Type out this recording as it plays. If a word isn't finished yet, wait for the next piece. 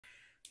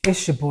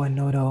It's your boy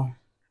Noto,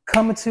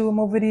 coming to you with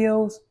more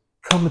videos,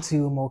 coming to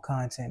you with more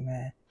content,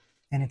 man.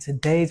 And in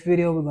today's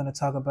video, we're going to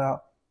talk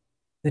about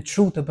the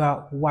truth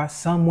about why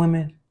some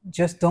women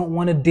just don't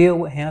want to deal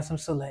with handsome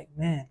select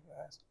men,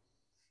 guys.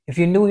 If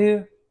you're new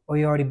here or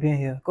you already been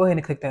here, go ahead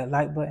and click that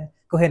like button.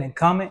 Go ahead and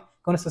comment,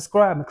 go and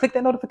subscribe, and click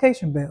that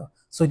notification bell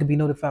so you can be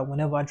notified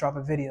whenever I drop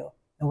a video.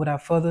 And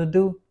without further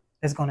ado,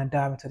 let's go and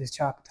dive into this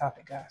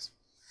topic, guys.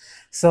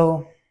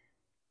 So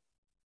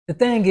the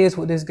thing is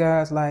with this,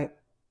 guys, like,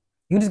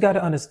 you just got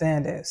to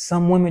understand that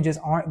some women just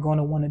aren't going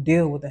to want to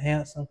deal with a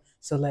handsome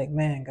select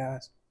man,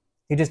 guys.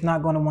 They're just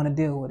not going to want to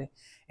deal with it.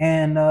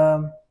 And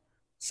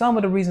some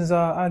of the reasons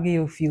are, I'll give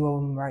you a few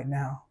of them right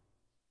now.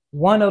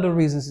 One of the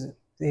reasons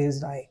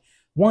is like,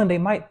 one, they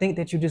might think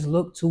that you just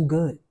look too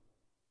good.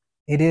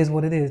 It is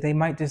what it is. They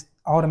might just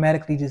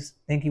automatically just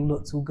think you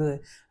look too good.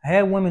 I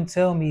had women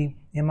tell me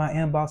in my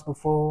inbox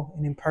before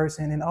and in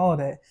person and all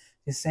that,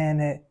 just saying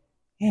that,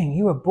 dang,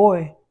 you're a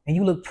boy and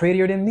you look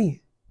prettier than me.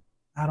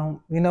 I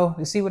don't,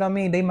 you see what I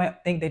mean? They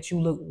might think that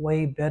you look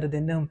way better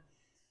than them.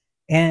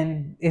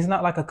 And it's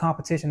not like a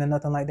competition or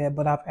nothing like that,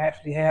 but I've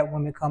actually had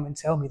women come and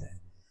tell me that.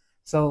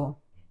 So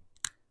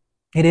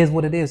it is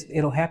what it is.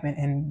 It'll happen.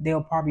 And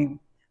they'll probably,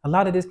 a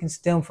lot of this can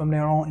stem from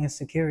their own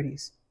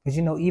insecurities. Because,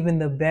 even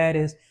the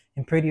baddest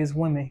and prettiest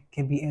women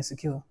can be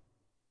insecure,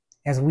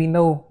 as we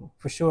know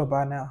for sure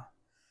by now.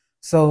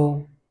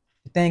 So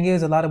the thing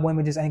is, a lot of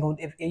women just ain't going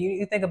to, if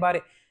you think about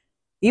it,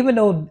 even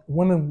though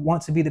women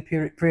want to be the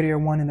prettier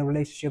one in the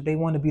relationship, they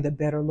want to be the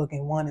better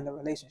looking one in the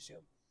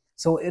relationship.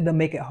 So it'll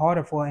make it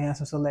harder for a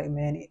handsome select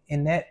man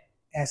in that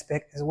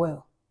aspect as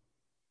well,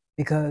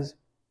 because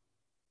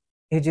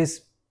it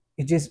just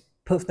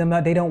puts them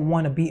out. They don't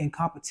want to be in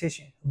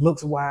competition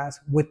looks wise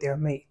with their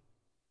mate.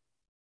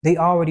 They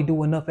already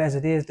do enough as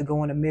it is to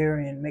go in the mirror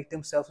and make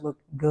themselves look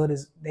good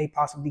as they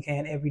possibly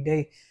can every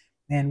day.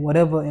 And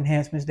whatever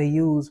enhancements they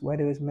use,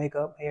 whether it's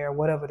makeup, hair,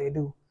 whatever they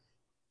do,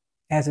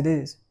 as it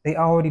is, they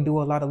already do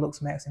a lot of looks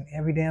maxing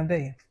every damn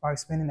day, like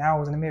spending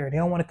hours in the mirror. They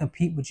don't want to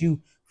compete with you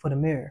for the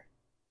mirror.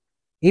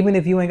 Even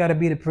if you ain't got to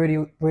be the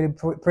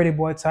pretty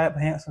boy type,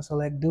 handsome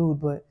select dude,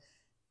 but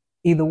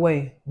either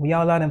way, when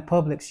y'all out in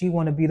public, she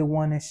want to be the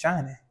one that's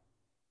shining.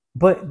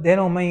 But they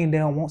don't mean they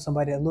don't want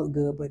somebody that look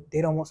good, but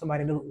they don't want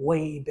somebody to look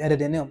way better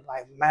than them,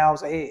 like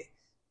miles ahead.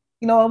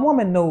 A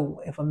woman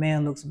know if a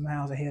man looks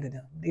miles ahead of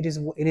them. It is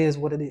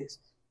what it is.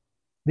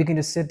 We can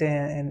just sit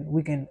there and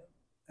we can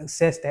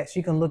assess that.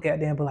 She can look at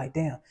them and be like,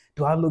 damn,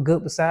 do I look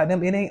good beside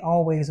them? It ain't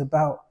always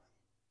about,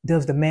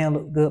 does the man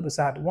look good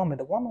beside the woman?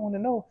 The woman want to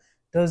know,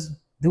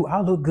 do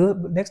I look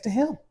good next to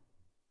him?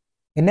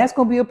 And that's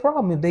gonna be a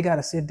problem if they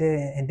gotta sit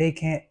there and they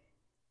can't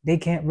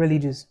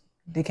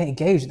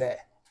gauge that.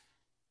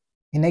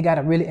 And they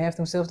gotta really ask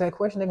themselves that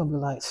question. They're gonna be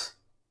like,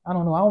 I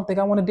don't know, I don't think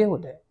I want to deal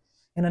with that.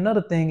 And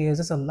another thing is,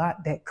 there's a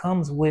lot that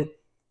comes with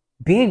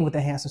being with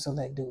a handsome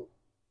select dude.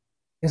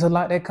 There's a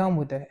lot that come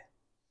with that.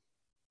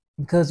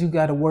 Because you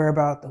got to worry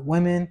about the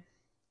women,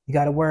 you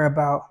got to worry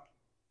about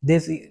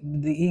the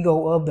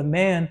ego of the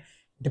man,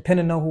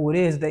 depending on who it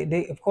is.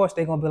 They of course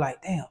they're gonna be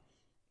like, damn,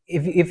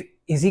 if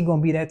is he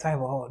gonna be that type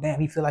of, oh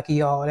damn, he feel like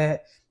he all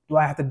that? Do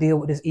I have to deal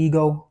with this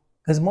ego?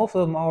 Because most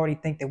of them already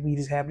think that we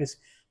just have this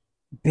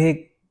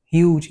big,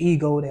 huge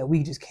ego that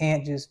we just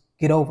can't just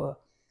get over.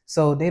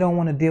 So they don't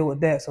want to deal with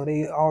that. So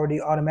they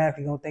already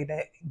automatically gonna think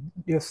that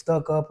you're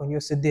stuck up and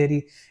you're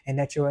sedity and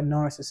that you're a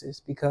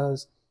narcissist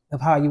because of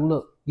how you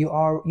look. You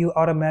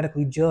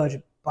automatically judge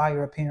by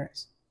your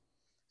appearance.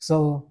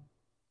 So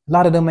a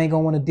lot of them ain't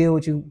gonna want to deal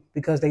with you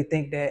because they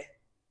think that,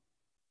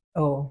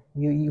 oh,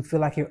 you feel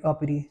like you're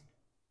uppity,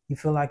 you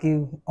feel like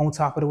you on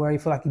top of the world, you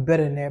feel like you're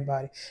better than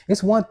everybody.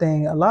 It's one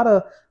thing,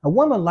 a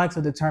woman likes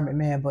a determined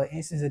man, but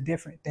it's a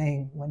different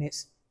thing when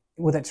it's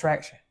with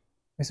attraction.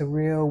 It's a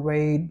real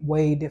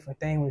way different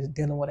thing when it's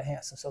dealing with a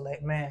handsome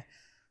select man,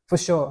 for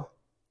sure.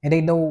 And they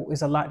know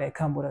it's a lot that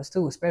comes with us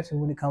too, especially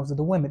when it comes to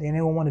the women. And they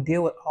don't want to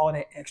deal with all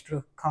that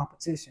extra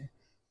competition,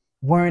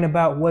 worrying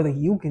about whether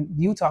you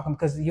talking,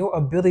 because your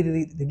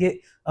ability to get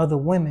other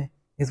women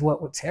is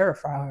what would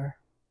terrify her.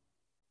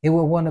 It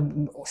would want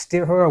to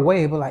steer her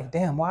away, but like,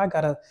 damn, why I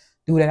gotta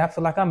do that? I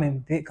feel like I'm in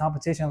big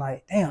competition.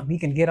 Like, damn, he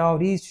can get all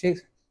these chicks.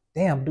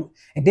 Damn, dude.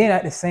 And then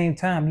at the same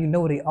time,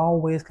 they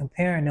always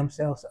comparing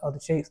themselves to other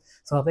chicks.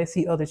 So if they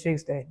see other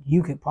chicks that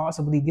you could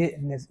possibly get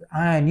and it's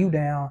eyeing you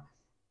down,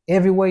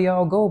 everywhere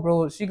y'all go,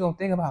 bro, she gonna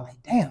think about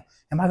like, damn,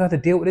 am I gonna have to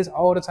deal with this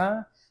all the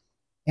time?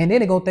 And then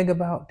they gonna think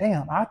about,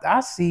 damn,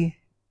 I see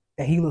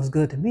that he looks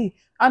good to me.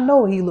 I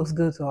know he looks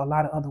good to a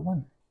lot of other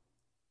women.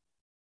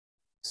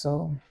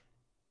 So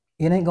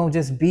it ain't gonna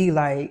just be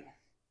like,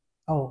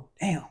 oh,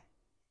 damn,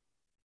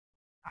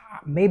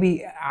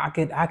 maybe I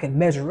can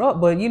measure up,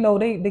 but they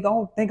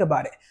gonna think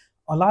about it.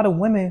 A lot of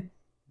women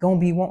gonna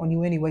be wanting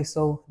you anyway,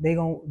 so they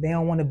don't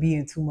want to be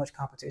in too much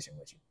competition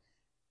with you.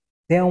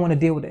 They don't want to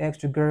deal with the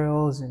extra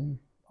girls and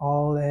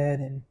all that,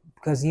 and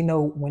because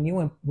when you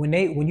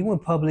in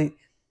public,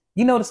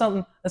 there's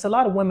a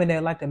lot of women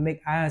that like to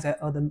make eyes at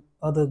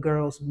other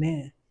girls'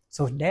 men.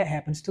 So that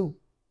happens too.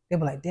 They'll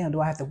be like, damn, do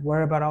I have to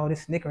worry about all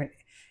this snickering,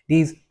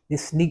 these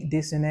this sneak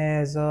dissing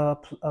ass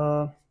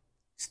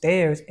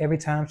stares every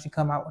time she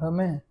come out with her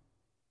man.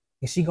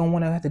 And she gonna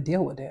wanna have to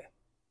deal with that.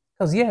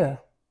 Cause yeah,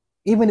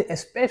 even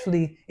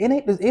especially it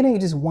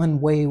ain't just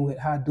one way with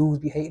how dudes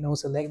be hating on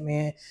select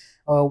men,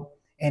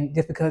 and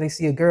just because they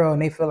see a girl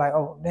and they feel like,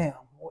 oh damn,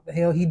 what the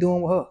hell he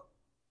doing with her?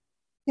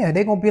 Yeah,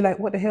 they gonna be like,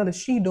 what the hell is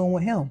she doing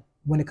with him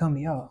when it come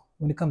to y'all,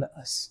 when it come to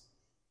us,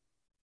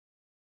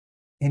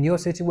 in your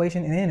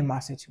situation and in my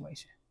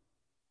situation.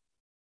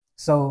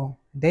 So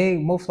they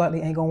most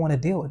likely ain't gonna want to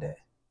deal with that.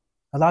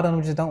 A lot of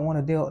them just don't want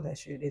to deal with that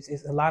shit.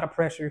 It's a lot of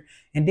pressure.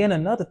 And then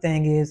another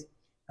thing is,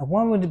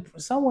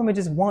 some women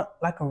just want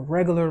like a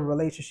regular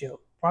relationship,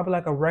 probably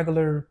like a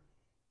regular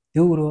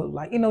dude, or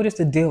like, just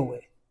to deal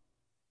with,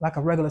 like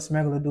a regular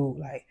smuggler dude.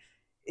 Like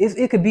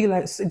it could be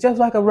like just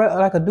like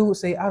a dude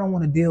say, I don't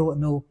want to deal with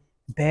no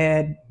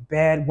bad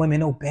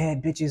women, no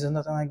bad bitches or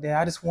nothing like that.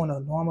 I just want a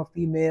normal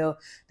female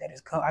that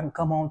is I can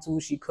come home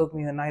to. She cook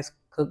me a nice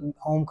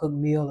home cooked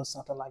meal or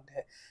something like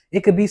that.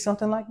 It could be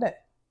something like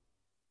that.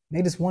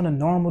 They just want a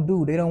normal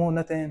dude. They don't want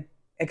nothing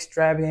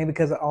extravagant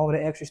because of all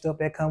the extra stuff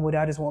that come with it.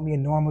 I just want me a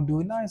normal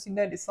dude. No, I see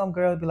that some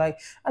girls be like,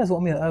 I just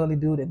want me an ugly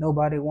dude that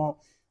nobody want,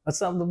 or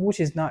something, which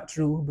is not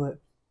true, but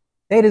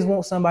they just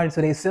want somebody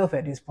to themselves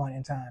at this point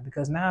in time,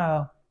 because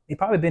now they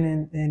probably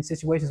been in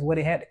situations where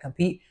they had to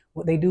compete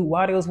what they do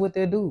while they was with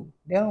their dude.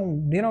 They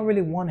don't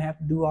really want to have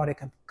to do all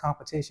that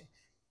competition.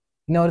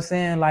 You know what I'm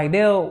saying? Like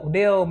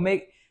they'll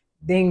make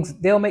things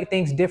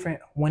different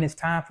when it's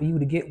time for you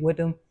to get with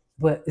them.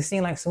 But it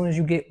seems like as soon as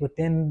you get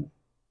within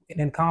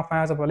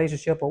confines of a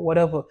relationship or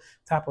whatever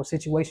type of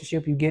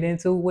situationship you get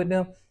into with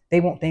them, they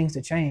want things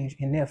to change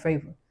in their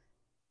favor.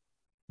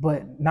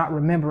 But not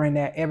remembering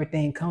that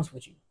everything comes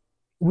with you.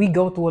 We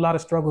go through a lot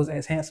of struggles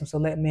as handsome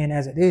select men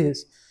as it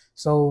is.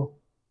 So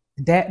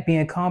that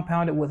being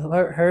compounded with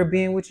her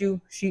being with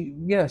you,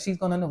 she's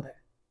gonna know that.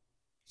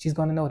 She's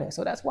gonna know that.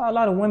 So that's why a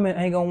lot of women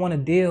ain't gonna want to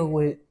deal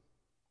with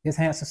this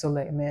handsome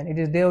select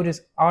man. They'll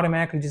just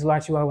automatically just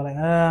watch you out with like,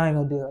 I ain't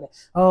gonna deal with that.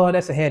 Oh,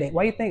 that's a headache.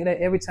 Why you think that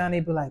every time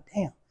they be like,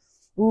 damn,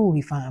 ooh,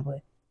 he fine,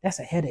 but that's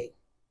a headache?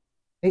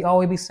 They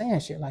always be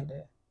saying shit like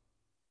that.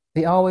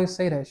 They always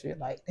say that shit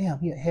like, damn,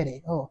 he a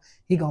headache. Oh,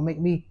 he gonna make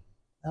me,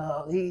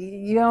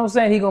 you know what I'm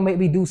saying? He gonna make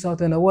me do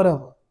something or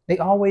whatever. They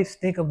always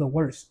think of the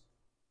worst.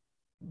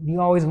 Do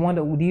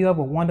you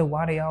ever wonder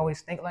why they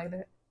always think like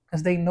that?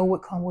 Because they know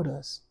what come with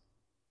us.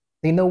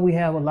 They know we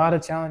have a lot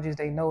of challenges.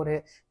 They know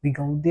that we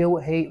gonna deal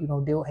with hate. We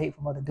gonna deal with hate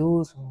from other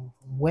dudes, from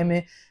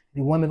women.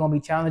 The women gonna be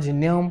challenging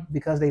them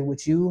because they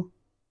with you.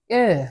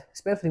 Yeah,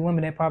 especially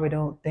women that probably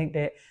don't think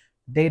that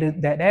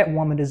that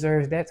woman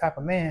deserves that type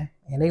of man,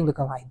 and they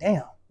looking like,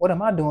 damn, what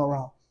am I doing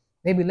wrong?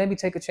 Maybe let me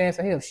take a chance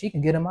at hell. If she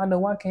can get him, I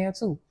know I can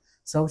too.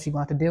 So she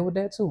gonna have to deal with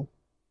that too.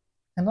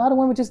 And a lot of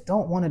women just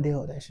don't want to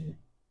deal with that shit.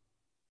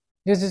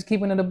 Just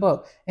keeping it a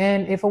buck.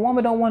 And if a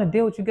woman don't want to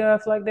deal with you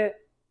guys like that,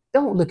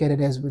 don't look at it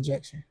as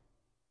rejection.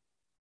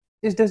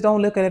 Just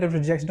don't look at it as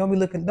rejection. Don't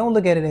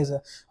look at it as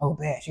oh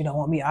bad, she don't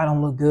want me, I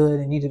don't look good,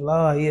 and you just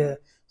yeah.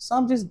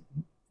 Some just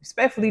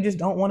respectfully just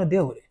don't want to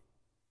deal with it.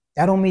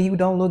 That don't mean you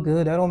don't look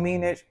good. That don't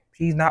mean that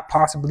she's not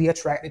possibly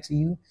attracted to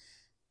you.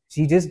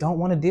 She just don't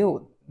want to deal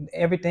with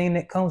everything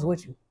that comes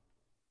with you.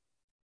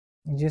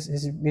 It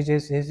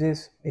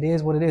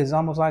is what it is. It's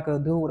almost like a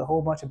dude with a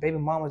whole bunch of baby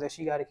mamas that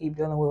she got to keep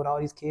dealing with all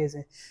these kids,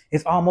 and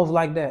it's almost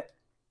like that.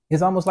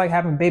 It's almost like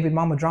having baby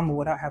mama drama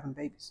without having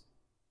babies.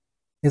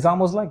 It's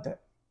almost like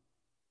that.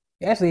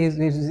 Actually,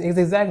 it's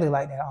exactly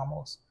like that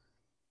almost.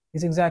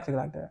 It's exactly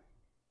like that.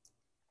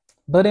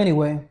 But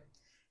anyway,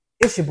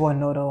 it's your boy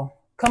Noto,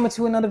 coming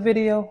to another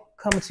video,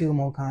 coming to you with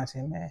more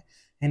content, man.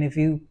 And if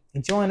you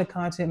enjoying the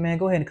content, man,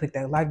 go ahead and click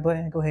that like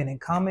button, go ahead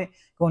and comment,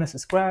 go ahead and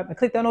subscribe, and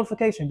click that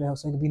notification bell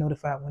so you can be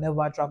notified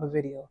whenever I drop a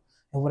video.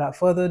 And without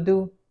further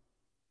ado,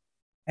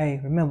 hey,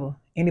 remember,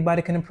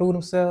 anybody can improve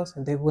themselves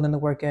if they're willing to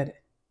work at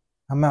it.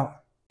 I'm out.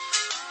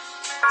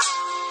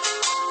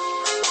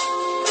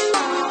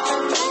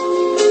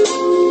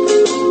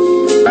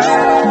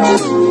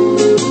 Bye.